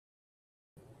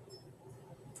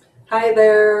Hi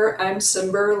there, I'm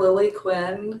Cymber Lily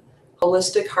Quinn,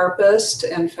 holistic harpist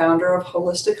and founder of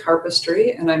Holistic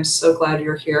Harpistry, and I'm so glad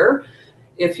you're here.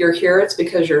 If you're here, it's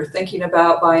because you're thinking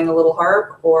about buying a little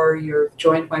harp, or you've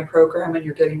joined my program and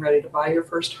you're getting ready to buy your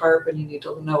first harp and you need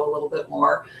to know a little bit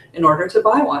more in order to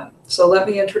buy one. So let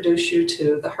me introduce you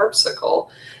to the Harpsicle.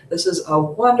 This is a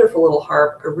wonderful little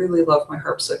harp. I really love my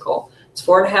Harpsicle. It's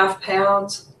 4.5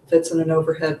 pounds, fits in an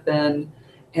overhead bin,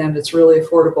 and it's really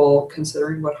affordable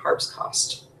considering what harps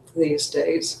cost these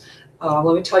days.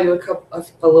 Let me tell you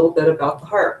a little bit about the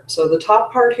harp. So the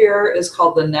top part here is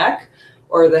called the neck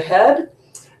or the head.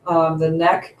 The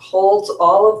neck holds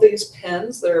all of these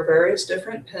pins. There are various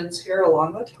different pins here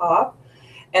along the top.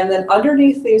 And then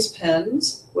underneath these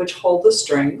pins, which hold the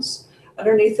strings,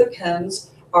 underneath the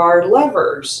pins are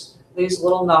levers. These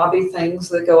little knobby things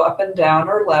that go up and down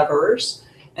are levers.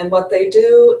 And what they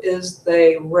do is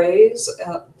they raise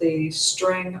the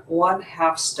string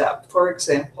 1/2 step. For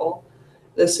example,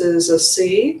 this is a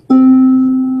C,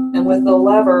 and with the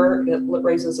lever, it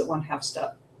raises it 1/2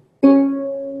 step.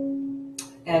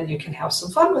 And you can have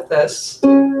some fun with this.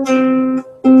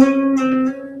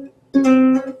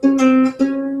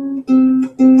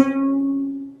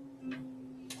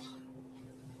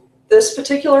 This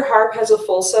particular harp has a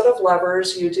full set of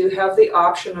levers. You do have the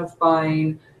option of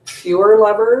buying fewer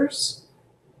levers,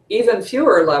 even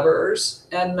fewer levers,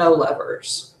 and no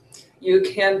levers. You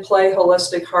can play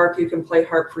holistic harp, you can play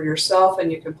harp for yourself,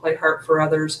 and you can play harp for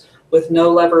others with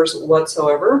no levers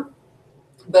whatsoever.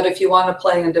 But if you want to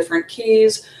play in different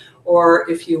keys, or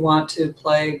if you want to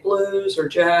play blues or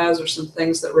jazz or some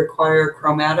things that require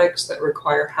chromatics, that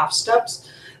require half steps,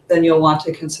 then you'll want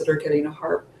to consider getting a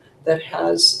harp that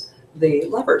has the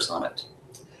levers on it.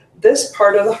 This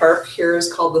part of the harp here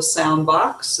is called the sound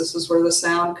box. This is where the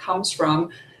sound comes from.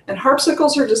 And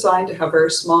harpsicles are designed to have very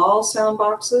small sound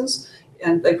boxes,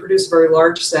 and they produce very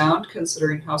large sound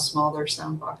considering how small their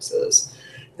sound box is.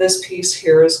 This piece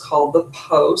here is called the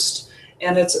post,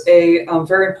 and it's a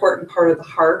very important part of the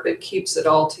harp. It keeps it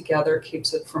all together,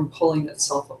 keeps it from pulling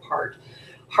itself apart.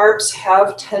 Harps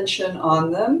have tension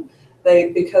on them.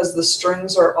 Because the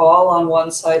strings are all on one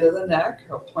side of the neck.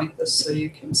 I'll point this so you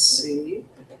can see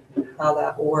how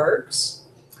that works.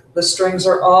 The strings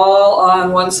are all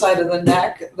on one side of the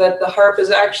neck, that the harp is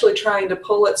actually trying to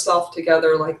pull itself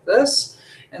together like this.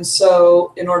 And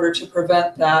so in order to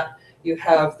prevent that, you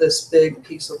have this big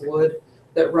piece of wood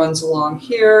that runs along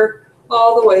here,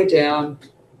 all the way down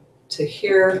to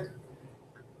here,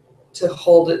 to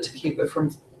hold it, to keep it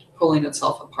from pulling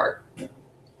itself apart.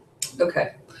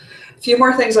 Okay. A few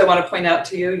more things I want to point out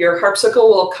to you. Your harpsicle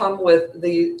will come with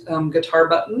the guitar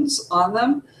buttons on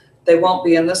them. They won't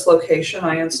be in this location.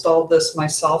 I installed this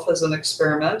myself as an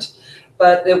experiment,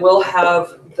 but it will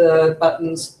have the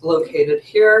buttons located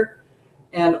here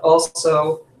and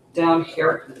also down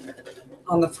here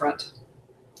on the front.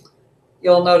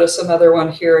 You'll notice another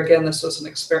one here. Again, this was an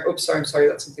experiment. Oops, sorry, I'm sorry,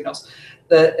 that's something else.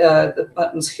 The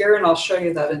buttons here, and I'll show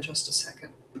you that in just a second.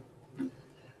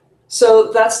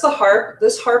 So that's the harp.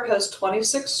 This harp has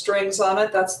 26 strings on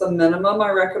it. That's the minimum I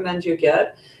recommend you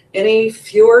get. Any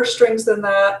fewer strings than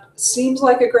that seems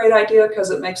like a great idea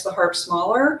because it makes the harp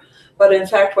smaller. But in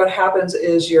fact, what happens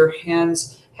is your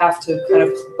hands have to kind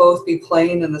of both be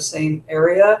playing in the same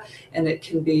area, and it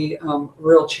can be a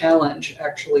real challenge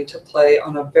actually to play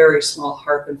on a very small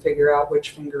harp and figure out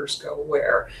which fingers go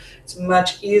where. It's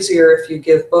much easier if you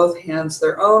give both hands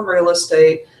their own real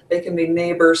estate. They can be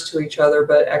neighbors to each other,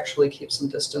 but actually keep some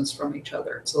distance from each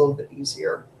other. It's a little bit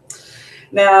easier.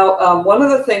 Now, one of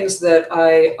the things that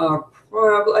I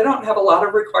don't have a lot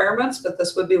of requirements, but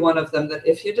this would be one of them, that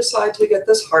if you decide to get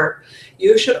this harp,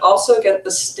 you should also get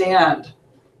the stand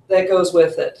that goes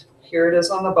with it. Here it is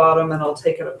on the bottom, and I'll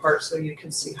take it apart so you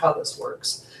can see how this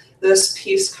works. This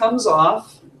piece comes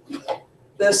off.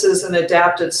 This is an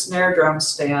adapted snare drum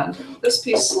stand. This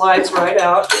piece slides right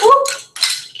out. Whoop!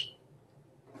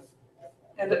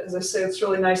 And as I say, it's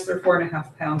really nice. They're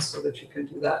 4.5 pounds so that you can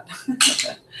do that.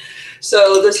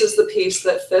 So this is the piece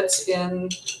that fits in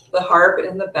the harp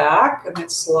in the back, and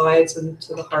it slides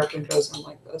into the harp and goes on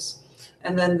like this.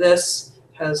 And then this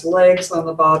has legs on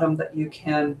the bottom that you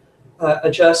can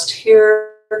adjust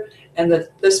here. And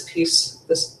this piece,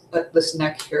 this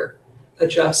neck here,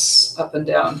 adjusts up and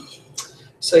down.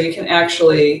 So you can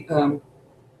actually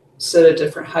sit at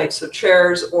different heights of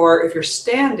chairs, or if you're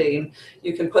standing,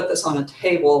 you can put this on a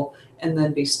table and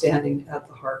then be standing at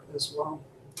the harp as well.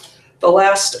 The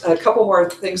last couple more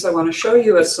things I want to show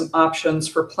you as some options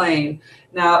for playing.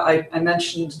 Now, I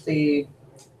mentioned the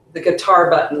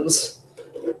guitar buttons.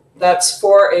 That's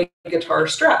for a guitar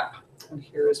strap. And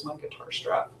here is my guitar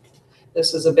strap.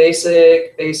 This is a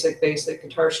basic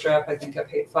guitar strap. I think I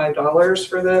paid $5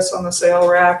 for this on the sale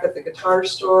rack at the guitar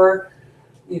store.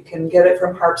 You can get it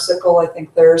from Harpsicle. I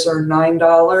think theirs are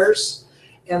 $9.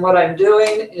 And what I'm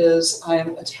doing is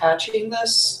I'm attaching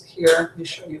this here. Let me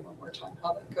show you one more time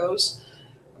how that goes.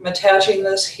 I'm attaching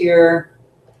this here,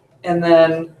 and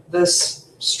then this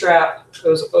strap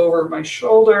goes over my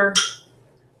shoulder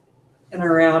and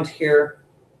around here,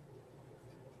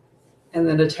 and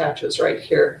then attaches right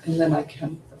here. And then I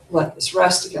can let this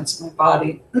rest against my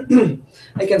body.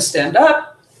 I can stand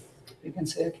up. You can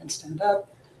see I can stand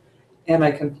up, and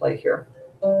I can play here.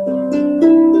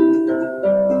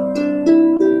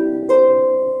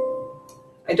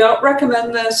 I don't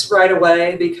recommend this right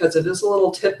away because it is a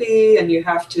little tippy and you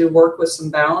have to work with some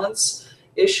balance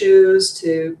issues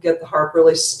to get the harp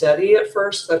really steady at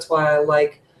first. That's why I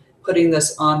like putting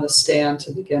this on the stand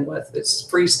to begin with. It's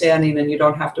freestanding and you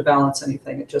don't have to balance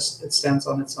anything. It stands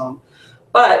on its own.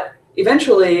 But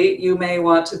eventually you may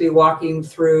want to be walking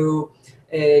through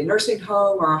a nursing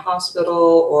home or a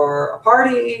hospital or a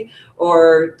party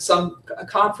or a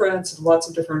conference, lots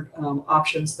of different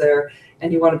options there.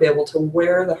 And you want to be able to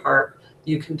wear the harp.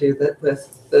 You can do that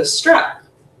with this strap.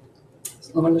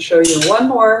 So I'm going to show you one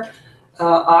more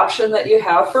option that you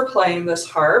have for playing this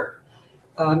harp.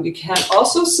 You can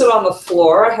also sit on the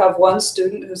floor. I have one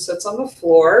student who sits on the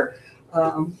floor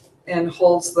and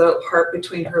holds the harp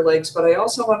between her legs, but I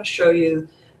also want to show you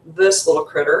this little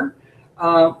critter.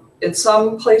 In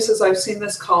some places I've seen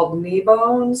this called knee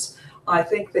bones. I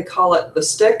think they call it the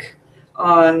stick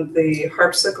on the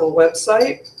Harpsicle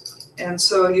website. And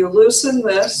so you loosen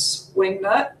this wing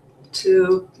nut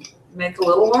to make a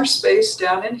little more space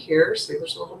down in here. See,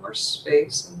 there's a little more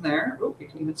space in there. Oh, you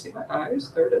can even see my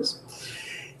eyes. There it is.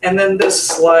 And then this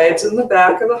slides in the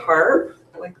back of the harp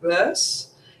like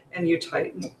this, and you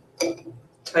tighten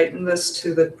this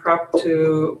to the prop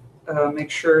to make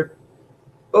sure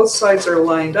both sides are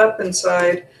lined up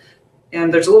inside.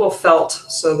 And there's a little felt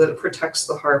so that it protects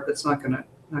the harp. It's not gonna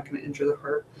injure the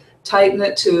harp. Tighten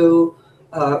it to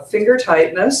finger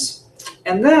tightness,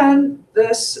 and then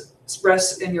this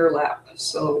rests in your lap.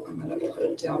 So I'm going to put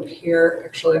it down here.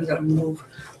 Actually, I'm going to move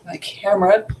my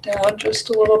camera down just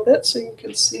a little bit so you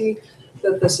can see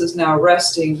that this is now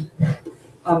resting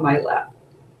on my lap.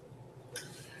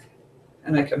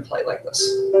 And I can play like this.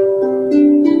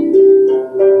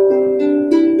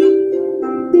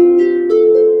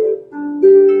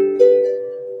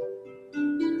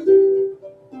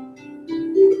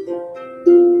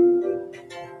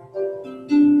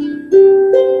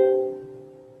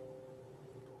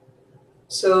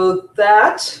 So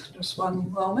that, just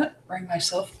one moment, bring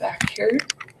myself back here.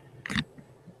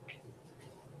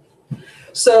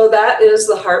 So that is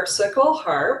the Harpsicle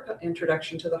Harp,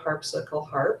 Introduction to the Harpsicle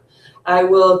Harp. I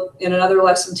will, in another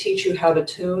lesson, teach you how to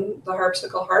tune the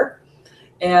Harpsicle Harp,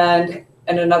 and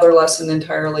in another lesson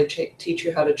entirely teach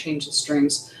you how to change the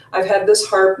strings. I've had this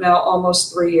harp now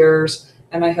almost 3 years,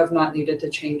 and I have not needed to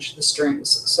change the strings.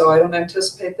 So I don't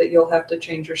anticipate that you'll have to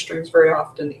change your strings very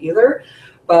often either,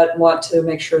 but want to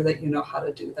make sure that you know how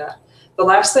to do that. The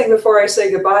last thing before I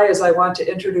say goodbye is I want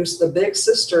to introduce the big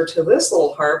sister to this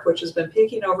little harp, which has been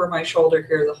peeking over my shoulder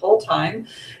here the whole time.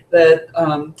 That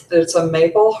it's a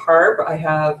maple harp. I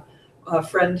have a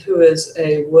friend who is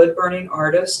a wood burning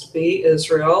artist, B.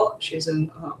 Israel. She's in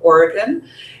Oregon,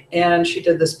 and she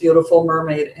did this beautiful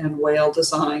mermaid and whale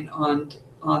design on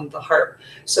the harp.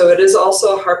 So it is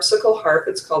also a Harpsicle Harp.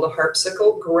 It's called a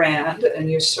Harpsicle Grand, and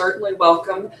you're certainly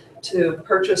welcome to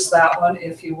purchase that one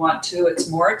if you want to. It's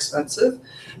more expensive,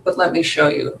 but let me show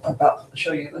you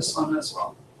this one as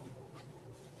well.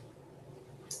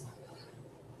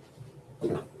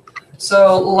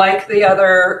 So like the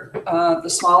other, the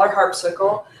smaller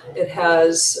Harpsicle, it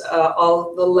has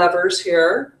all the levers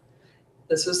here.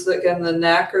 This is again the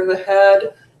neck or the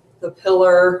head, the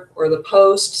pillar or the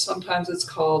post, sometimes it's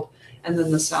called, and then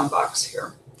the sound box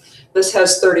here. This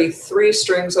has 33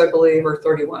 strings, I believe, or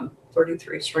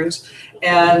 33 strings.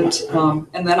 And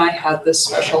then I had this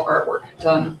special artwork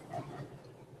done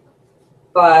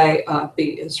by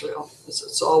B. Israel.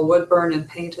 It's all wood burn and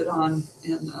painted on.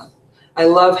 And I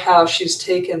love how she's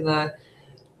taken the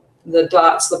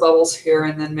dots, the bubbles here,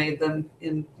 and then made them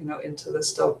into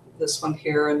this one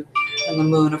here, and the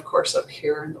moon, of course, up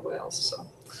here, and the whales.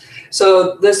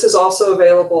 So this is also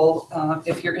available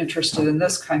if you're interested in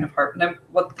this kind of harp. Now,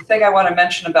 the thing I want to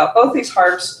mention about both these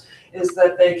harps is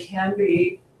that they can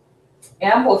be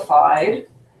amplified,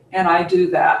 and I do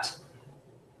that.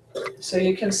 So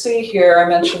you can see here, I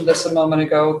mentioned this a moment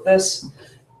ago, this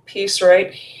piece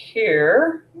right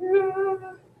here,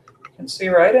 you can see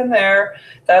right in there.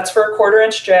 That's for a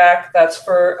 1/4-inch jack. That's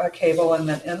for a cable. And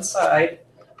then inside,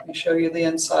 let me show you the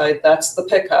inside. That's the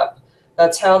pickup.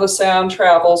 That's how the sound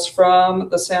travels from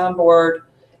the soundboard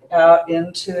out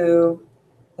into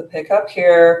the pickup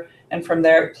here. And from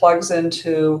there, it plugs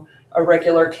into a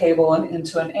regular cable and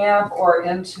into an amp or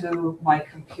into my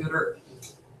computer.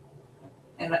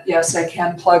 And yes, I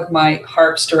can plug my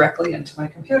harps directly into my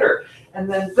computer. And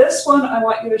then this one, I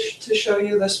want you to show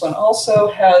you, this one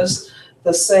also has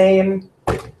the same,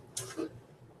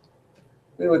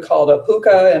 we would call it a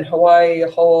puka in Hawaii,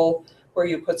 a hole where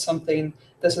you put something.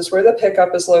 This is where the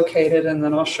pickup is located, and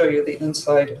then I'll show you the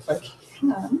inside if I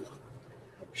can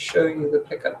show you the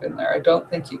pickup in there. I don't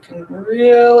think you can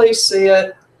really see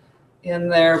it in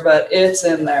there, but it's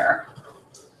in there.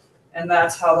 And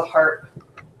that's how the harp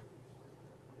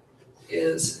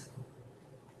is.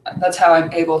 That's how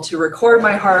I'm able to record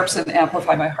my harps and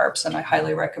amplify my harps, and I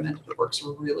highly recommend it. It works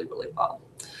really, really well.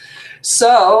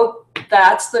 So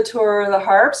that's the tour of the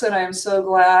harps, and I'm so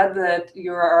glad that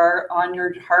you are on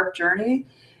your harp journey.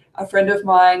 A friend of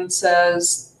mine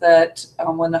says that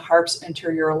when the harps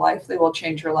enter your life, they will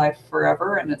change your life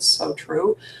forever, and it's so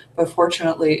true. But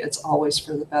fortunately, it's always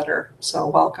for the better. So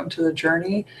welcome to the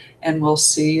journey, and we'll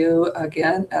see you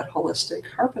again at Holistic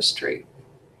Harpistry.